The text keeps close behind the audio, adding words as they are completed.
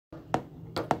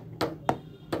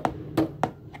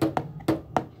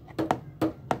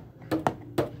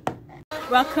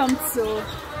welcome to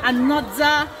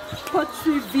another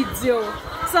poultry video.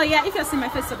 So yeah, if you're seeing my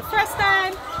face for the first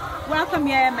time, welcome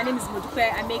here. My name is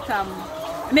Modupe.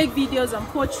 I make videos on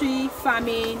poultry,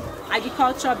 farming,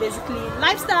 agriculture, basically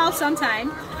lifestyle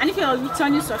sometimes. And if you're a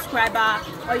returning subscriber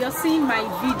or you're seeing my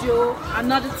video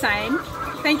another time,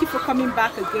 thank you for coming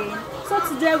back again. So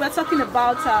today we're talking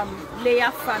about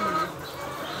layer farming.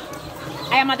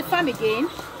 I am at the farm again,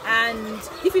 and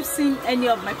if you've seen any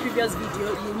of my previous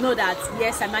video, you know that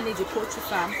yes, I manage a poultry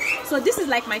farm. So this is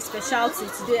like my specialty.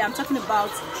 Today I'm talking about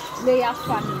layer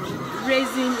farming,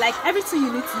 raising, like everything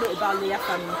you need to know about layer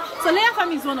farming. So layer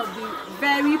farming is one of the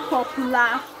very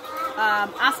popular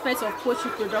aspects of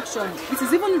poultry production. It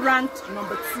is even ranked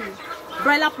number 2.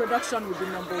 Broiler production will be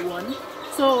number 1.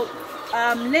 So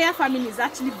layer farming is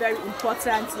actually very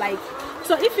important. Like,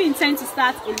 so if you intend to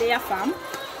start a layer farm,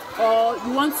 or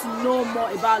you want to know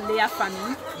more about layer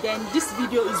farming, then this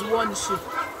video is one you should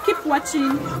keep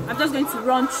watching. I'm just going to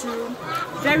run through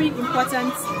very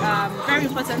important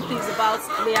things about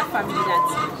layer farming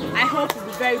that I hope will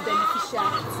be very beneficial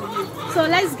to you. So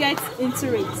let's get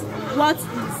into it. What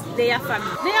is layer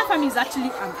farming? Layer farming is actually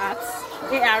an art,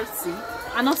 ART,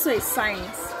 and also a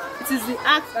science. It is the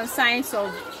art and science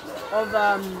of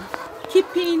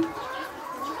keeping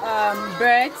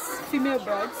birds, female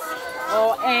birds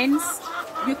or hens.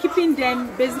 You're keeping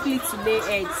them basically to lay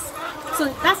eggs. So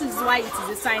that is why it is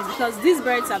a science, because these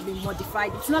birds have been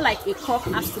modified. It's not like a cock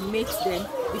has to mate them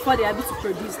before they're able to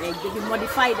produce eggs. They've been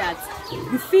modified that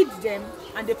you feed them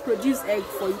and they produce egg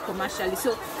for you commercially.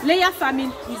 So layer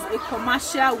farming is a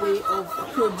commercial way of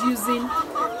producing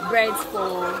birds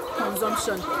for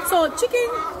consumption. So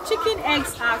chicken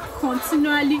eggs are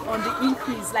continually on the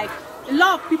increase. Like, a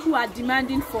lot of people are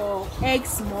demanding for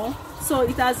eggs more. So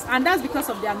it has, and that's because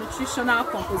of their nutritional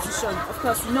composition. Of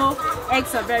course, you know,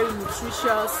 eggs are very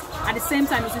nutritious. At the same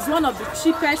time, it is one of the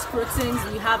cheapest proteins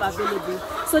we have available.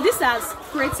 So this has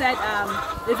created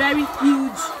a very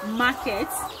huge market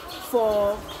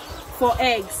for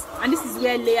eggs, and this is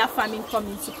where layer farming comes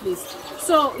into place.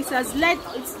 So it has led,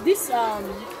 this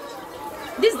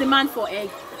demand for egg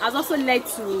has also led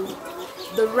to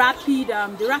the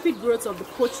rapid growth of the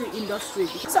poultry industry.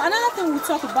 So another thing we'll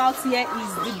talk about here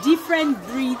is the different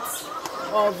breeds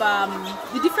of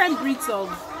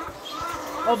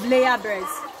layer birds.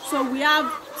 So we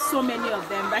have so many of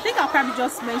them, but I think I'll probably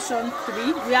just mention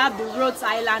 3. We have the Rhode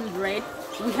Island Red.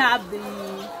 We have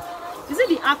is it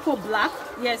the Aqua Black?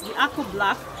 Yes, the Aqua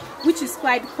Black, which is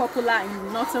quite popular in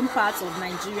the northern parts of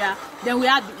Nigeria. Then we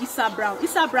have the Issa Brown.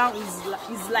 Issa Brown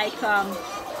is like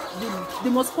the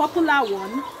most popular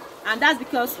one, and that's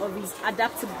because of its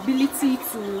adaptability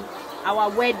to our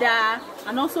weather,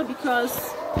 and also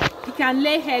because it can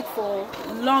lay egg for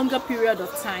a longer period of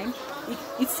time.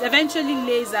 It eventually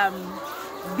lays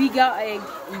bigger egg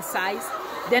in size.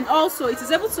 Then also it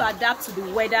is able to adapt to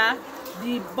the weather.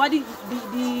 The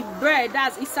bird,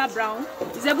 that's Issa Brown,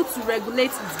 is able to regulate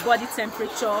its body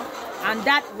temperature, and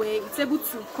that way it's able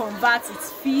to convert its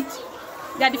feed.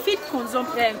 The feed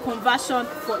conversion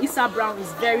for Issa Brown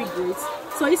is very great.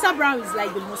 So Issa Brown is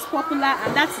like the most popular,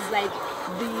 and that is like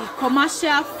the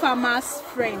commercial farmer's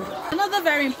friend. Another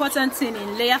very important thing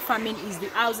in layer farming is the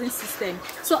housing system.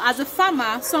 So as a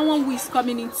farmer, someone who is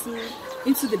coming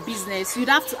into the business, you'd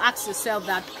have to ask yourself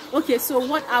that, okay, so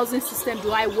what housing system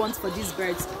do I want for these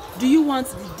birds? Do you want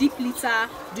the deep litter?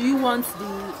 Do you want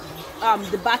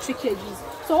the battery cages?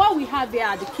 So what we have here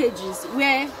are the cages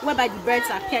whereby the birds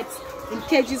are kept in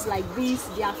cages like this.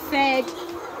 They are fed,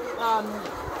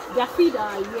 their feed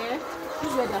are here. This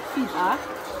is where their feed are.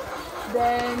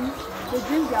 Then they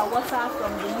drink their water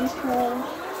from the nipple.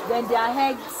 Then their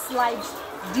eggs slide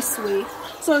this way.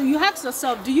 So you ask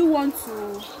yourself, do you want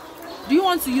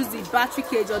to use the battery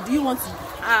cage, or do you want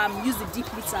to use the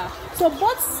deep litter? So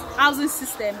both housing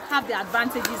systems have their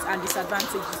advantages and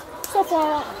disadvantages. So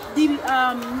for the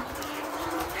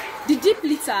deep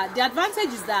litter, the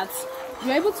advantage is that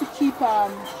you're able to keep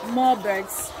more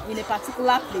birds in a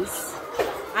particular place,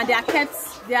 and they are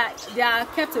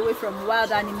kept away from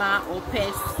wild animal or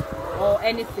pests or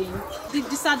anything. The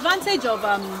disadvantage of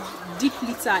deep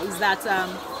litter is that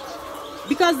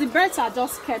because the birds are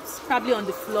just kept probably on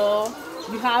the floor,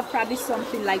 you have probably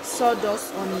something like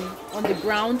sawdust on the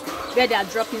ground where their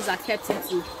droppings are kept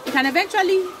into. It can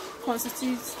eventually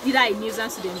constitute either a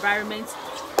nuisance to the environment,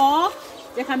 or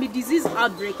there can be disease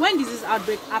outbreak. When disease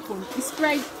outbreak happens, it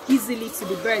spreads easily to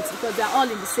the birds because they are all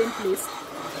in the same place.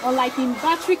 Unlike in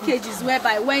battery cages,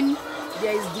 whereby when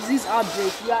there is disease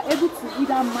outbreak, you are able to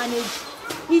either manage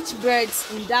each bird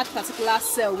in that particular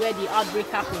cell where the outbreak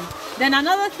happened. Then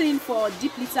another thing for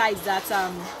deep litter is that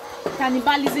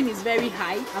cannibalism is very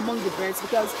high among the birds,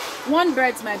 because one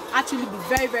bird might actually be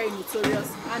very, very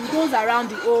notorious and goes around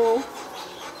the whole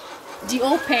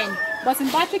pen. But in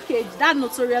battery cage, that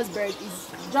notorious bird is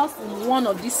just in one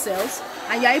of these cells,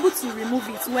 and you're able to remove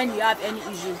it when you have any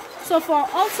issue. So for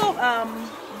also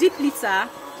deep litter,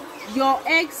 your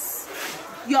eggs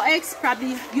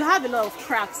probably, you have a lot of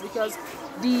cracks because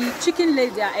the chicken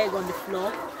lays their egg on the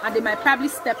floor and they might probably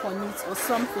step on it or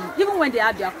something. Even when they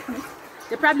have their coop,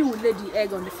 they probably will lay the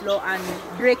egg on the floor and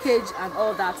breakage and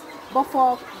all that. But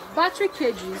for battery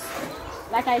cages,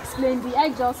 like I explained, the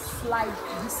egg just slides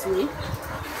this way,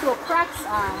 so cracks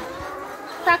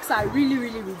are really,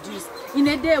 really reduced. In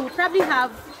a day, we probably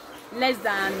have less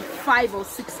than 5 or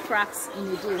 6 cracks in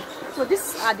a day. So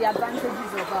these are the advantages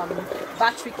of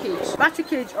battery cage. Battery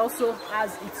cage also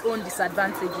has its own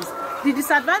disadvantages. The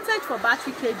disadvantage for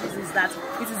battery cages is that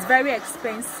it is very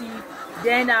expensive.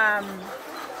 Then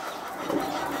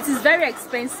it is very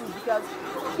expensive because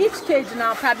each cage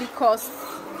now probably costs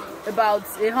about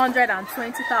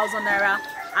 120,000 naira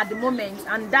at the moment,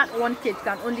 and that one cage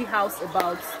can only house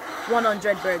about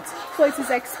 100 birds. So it is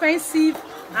expensive,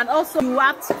 and also you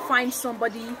have to find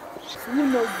somebody who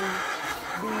knows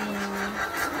the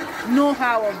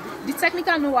know-how of the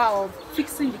technical know-how of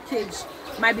fixing the cage.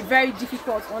 Might be very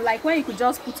difficult, unlike when you could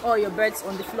just put all your birds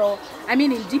on the floor, I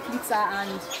mean in deep litter,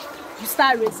 and you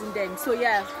start raising them. So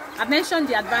yeah, I've mentioned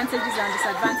the advantages and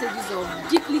disadvantages of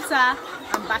deep litter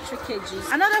and battery cages.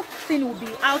 Another thing would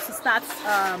be how to start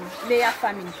layer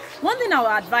farming. One thing I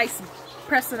would advise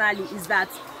personally is that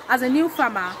as a new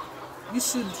farmer, you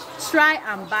should try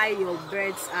and buy your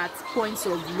birds at points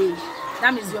of lay.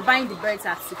 That means you're buying the birds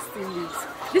at 16 weeks.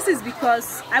 This is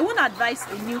because I won't advise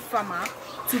a new farmer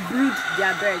to brood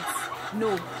their birds.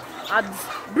 No,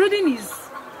 brooding is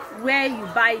where you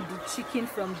buy the chicken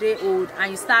from day old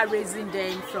and you start raising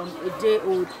them from a day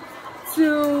old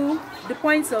to the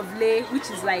points of lay, which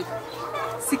is like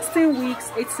 16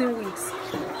 weeks, 18 weeks.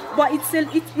 But it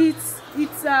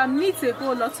needs a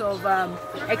whole lot of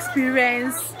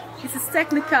experience. It is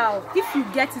technical. If you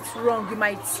get it wrong, you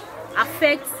might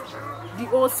affect the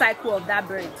whole cycle of that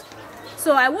bird.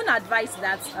 So I wouldn't advise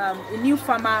that a new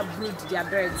farmer brood their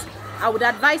birds. I would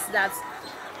advise that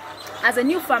as a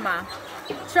new farmer,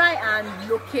 try and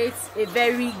locate a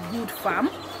very good farm,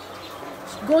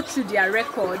 go through their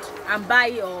record and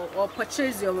buy or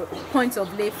purchase your point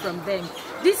of lay from them.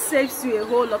 This saves you a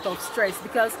whole lot of stress,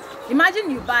 because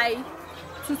imagine you buy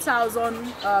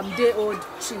 2,000 day-old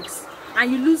chicks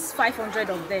and you lose 500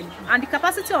 of them, and the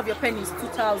capacity of your pen is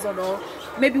 2,000 or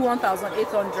maybe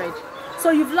 1,800. So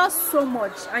you've lost so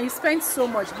much and you spent so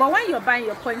much. But when you're buying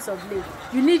your points of lay,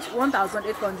 you need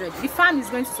 1,800. The farm is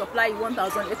going to supply you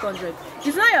 1,800.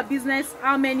 It's not your business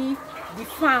how many the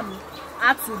farm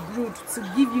had to brood to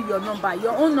give you your number.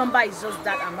 Your own number is just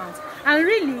that amount. And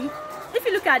really, if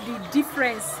you look at the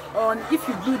difference on if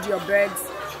you brood your birds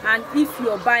and if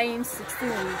you're buying 16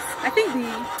 weeks, I think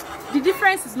the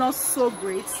difference is not so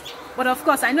great. But of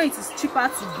course, I know it is cheaper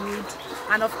to breed,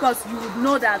 and of course you would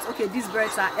know that, okay, these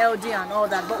birds are healthy and all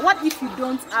that. But what if you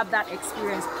don't have that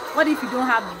experience? What if you don't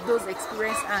have those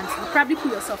experience, and you probably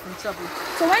put yourself in trouble?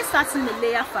 So when starting a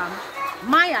layer farm,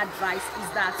 my advice is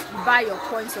that you buy your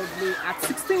points of lay at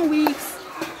 16 weeks,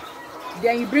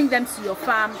 then you bring them to your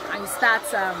farm and you start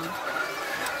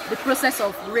the process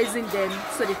of raising them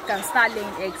so they can start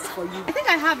laying eggs for you. I think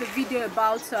I have a video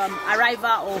about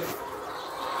arrival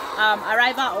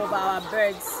of our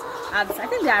birds, and I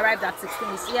think they arrived at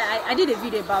 16 weeks. Yeah, I did a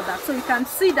video about that, so you can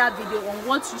see that video on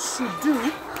what you should do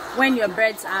when your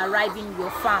birds are arriving in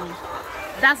your farm.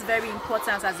 That's very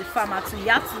important as a farmer too. You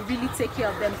have to really take care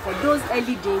of them for those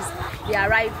early days they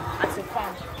arrive at your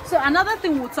farm. So another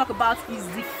thing we'll talk about is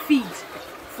the feed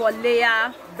for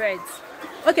layer birds.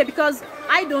 Okay, because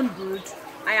I don't brood,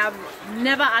 I have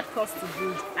never had cause to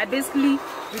brood. I basically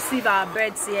receive our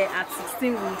birds here at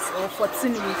 16 weeks or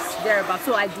 14 weeks thereabout,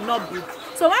 so I do not brood.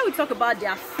 So when we talk about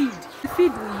their feed, the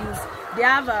feed we use, they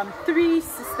have 3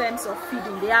 systems of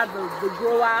feeding. They have the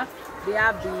grower, they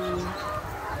have the,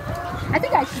 I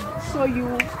think I should show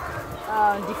you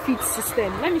the feed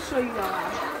system. Let me show you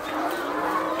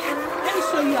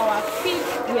our feed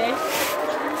here.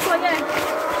 So yeah,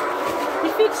 the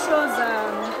feed shows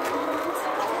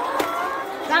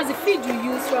that's the feed you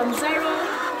use from 0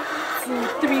 to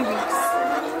 3 weeks.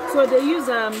 So they use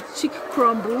chick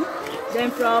crumble.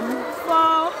 Then from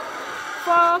 4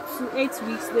 to 8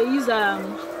 weeks they use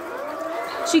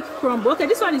chick crumble. Okay,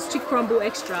 this one is chick crumble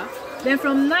extra. Then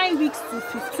from 9 weeks to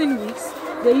 15 weeks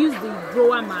they use the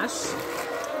grower mash.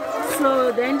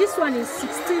 So then this one is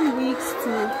 16 weeks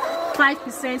to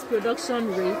 5%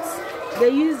 production rate. They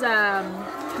use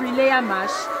pre-layer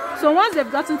mash. So once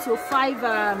they've gotten to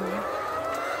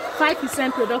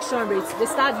 5% production rate, they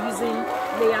start using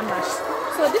layer mash.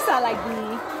 So these are like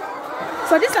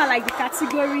the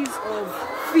categories of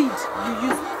feed you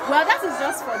use. Well, that is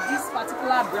just for this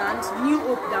particular brand, New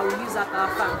Hope, that we use at our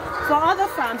farm. For other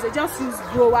farms, they just use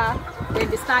grower, then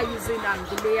they start using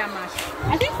the layer mash.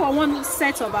 I think for one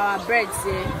set of our birds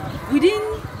here, we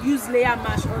didn't use layer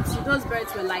mash until those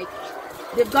birds were like,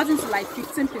 they've gotten to like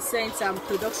 15%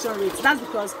 production rate. That's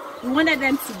because we wanted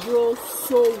them to grow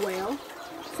so well.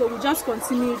 So we just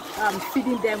continued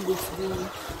feeding them with the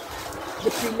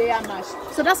pre-layer mash.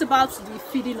 So that's about the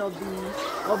feeding of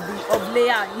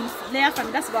layer. In layer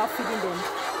farming, that's about feeding them.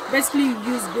 Basically, you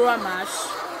use grower mash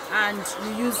and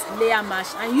you use layer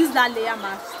mash, and use that layer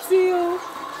mash till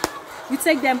you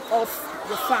take them off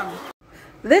the farm.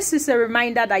 This is a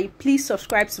reminder that you please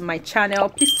subscribe to my channel.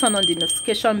 Please turn on the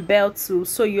notification bell too,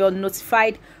 so you're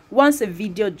notified once a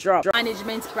video drops.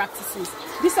 Management practices.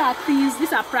 These are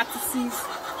practices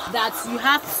that you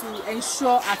have to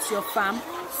ensure at your farm.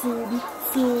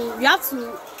 You have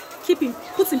to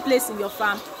put in place in your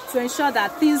farm to ensure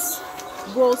that things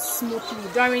go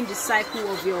smoothly during the cycle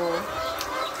of your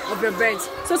birds.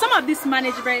 So some of these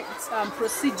management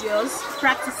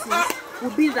practices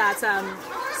will be that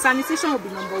sanitation will be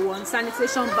number one.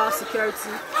 Sanitation,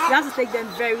 biosecurity. You have to take them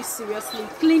very seriously.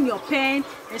 Clean your pen.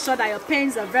 Ensure that your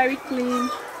pens are very clean.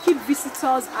 Keep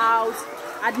visitors out.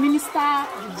 Administer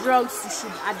the drugs you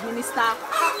should administer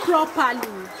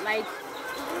properly. Like,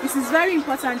 it is very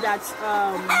important that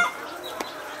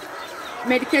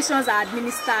medications are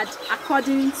administered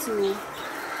according to.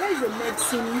 Where is the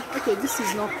medicine? Okay, this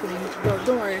is not clean. But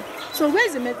don't worry. So where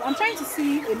is the medicine? I'm trying to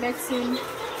see a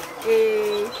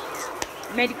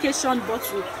medication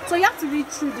bottle. So you have to read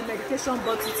through the medication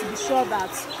bottle to be sure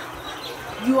that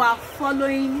you are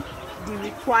following the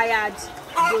required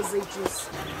dosages.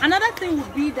 Another thing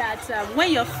would be that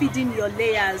when you're feeding your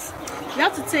layers, you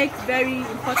have to take very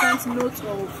important note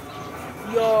of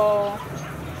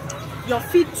your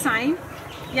feed time.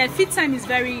 Yeah, feed time is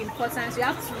very important. So you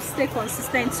have to stay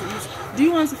consistent to it. Do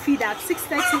you want to feed at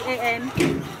 6:30 a.m.?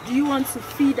 Do you want to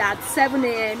feed at 7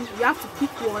 a.m.? You have to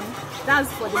pick one. That's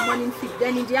for the morning feed.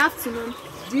 Then in the afternoon,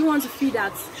 do you want to feed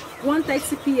at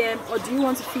 1:30 p.m. or do you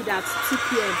want to feed at 2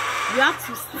 p.m.? You have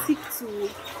to stick to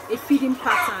a feeding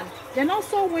pattern. Then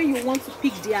also when you want to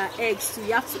pick their eggs, so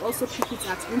you have to also pick it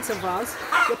at intervals.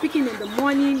 You're picking in the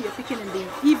morning, you're picking in the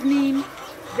evening.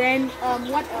 Then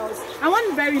what else? And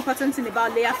one very important thing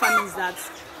about layer farming is that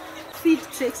feed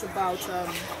takes about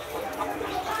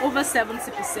over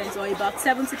 70% or about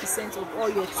 70% of all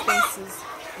your expenses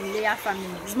in layer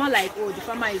farming. It's more like, oh, the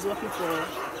farmer is working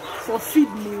for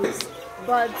feed meals,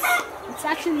 but it's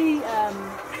actually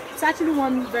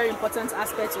one very important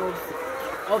aspect of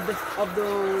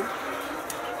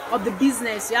the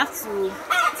business. You have to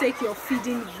take your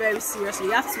feeding very seriously.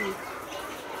 You have to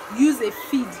use a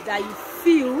feed that you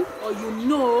feel or you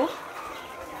know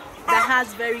that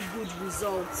has very good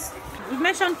results. We've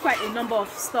mentioned quite a number of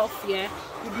stuff here.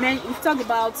 We've talked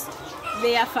about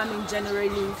layer farming generally.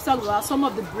 We've talked about some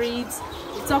of the breeds.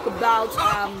 We talked about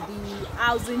the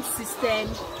housing system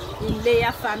in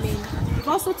layer farming. We've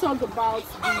also talked about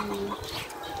the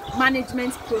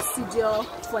management procedure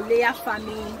for layer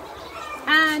farming.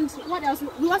 And what else?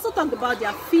 We also talked about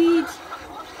their feed,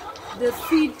 the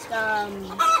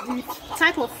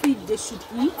type of feed they should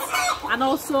eat, and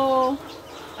also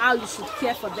how you should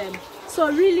care for them. So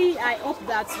really, I hope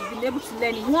that you've been able to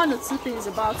learn one or two things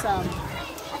about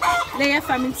layer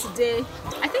farming today.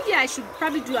 I think I should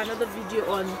probably do another video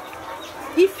on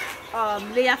if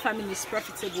layer farming is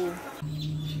profitable.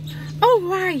 All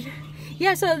right.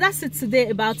 Yeah, so that's it today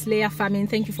about layer farming.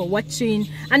 Thank you for watching.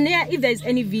 And yeah, if there's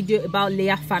any video about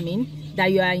layer farming that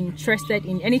you are interested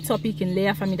in, any topic in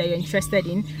layer farming that you're interested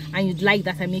in and you'd like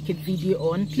that I make a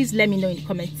video on, please let me know in the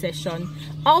comment section.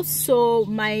 Also,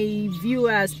 my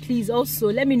viewers, please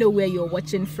also let me know where you're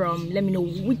watching from. Let me know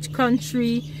which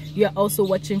country you're also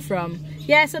watching from.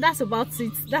 Yeah, so that's about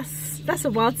it. That's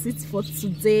about it for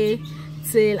today,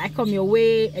 till I come your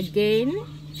way again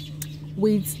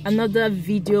with another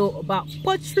video about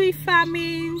poultry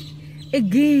farming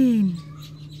again.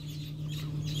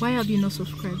 Why have you not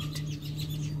subscribed?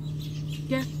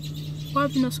 Yeah, why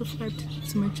have you not subscribed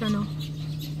to my channel?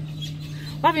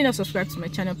 Why have you not subscribed to my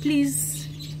channel? Please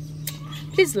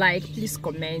like, please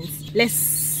comment.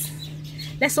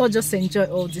 Let's all just enjoy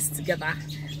all this together.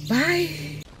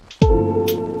 Bye.